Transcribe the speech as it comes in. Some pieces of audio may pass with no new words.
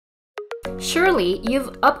Surely,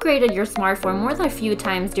 you've upgraded your smartphone more than a few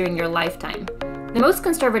times during your lifetime. The most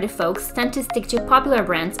conservative folks tend to stick to popular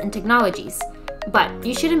brands and technologies, but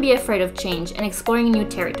you shouldn't be afraid of change and exploring new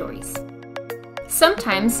territories.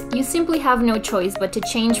 Sometimes, you simply have no choice but to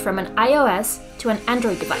change from an iOS to an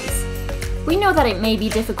Android device. We know that it may be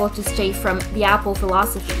difficult to stray from the Apple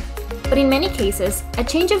philosophy, but in many cases, a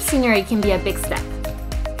change of scenery can be a big step.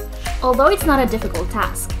 Although it's not a difficult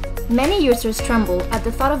task, many users tremble at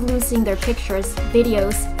the thought of losing their pictures,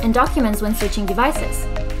 videos, and documents when switching devices.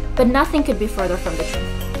 But nothing could be further from the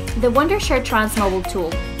truth. The MobileTrans mobile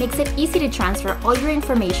tool makes it easy to transfer all your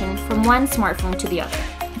information from one smartphone to the other.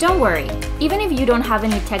 Don't worry, even if you don't have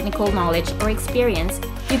any technical knowledge or experience,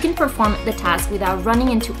 you can perform the task without running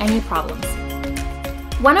into any problems.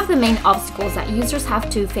 One of the main obstacles that users have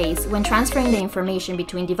to face when transferring the information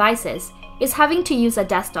between devices is having to use a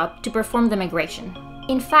desktop to perform the migration.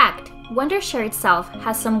 In fact, Wondershare itself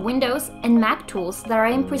has some Windows and Mac tools that are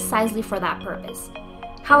aimed precisely for that purpose.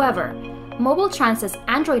 However, MobileTrans'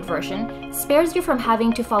 Android version spares you from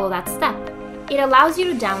having to follow that step. It allows you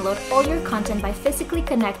to download all your content by physically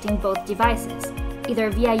connecting both devices, either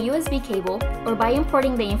via USB cable or by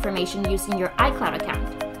importing the information using your iCloud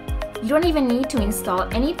account. You don't even need to install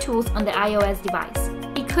any tools on the iOS device.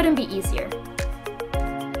 It couldn't be easier.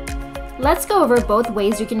 Let's go over both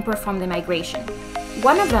ways you can perform the migration.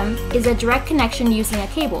 One of them is a direct connection using a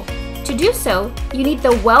cable. To do so, you need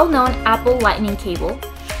the well-known Apple Lightning cable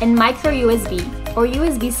and micro USB or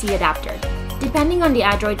USB-C adapter, depending on the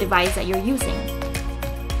Android device that you're using.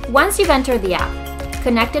 Once you've entered the app,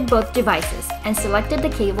 connected both devices, and selected the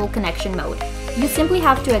cable connection mode, you simply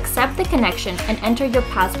have to accept the connection and enter your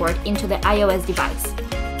password into the iOS device.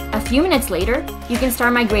 A few minutes later, you can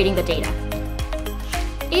start migrating the data.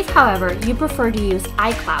 If, however, you prefer to use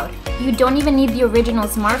iCloud, you don't even need the original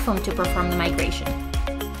smartphone to perform the migration.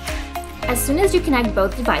 As soon as you connect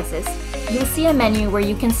both devices, you'll see a menu where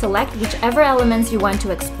you can select whichever elements you want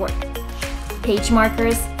to export. Page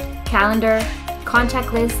markers, calendar,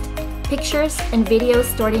 contact list, pictures and videos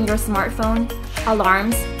stored in your smartphone,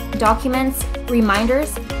 alarms, documents,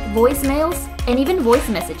 reminders, voicemails, and even voice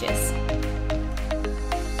messages.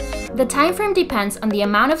 The time frame depends on the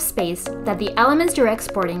amount of space that the elements you're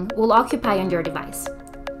exporting will occupy on your device.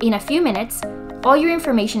 In a few minutes, all your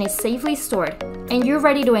information is safely stored and you're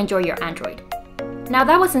ready to enjoy your Android. Now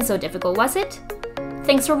that wasn't so difficult, was it?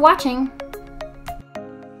 Thanks for watching!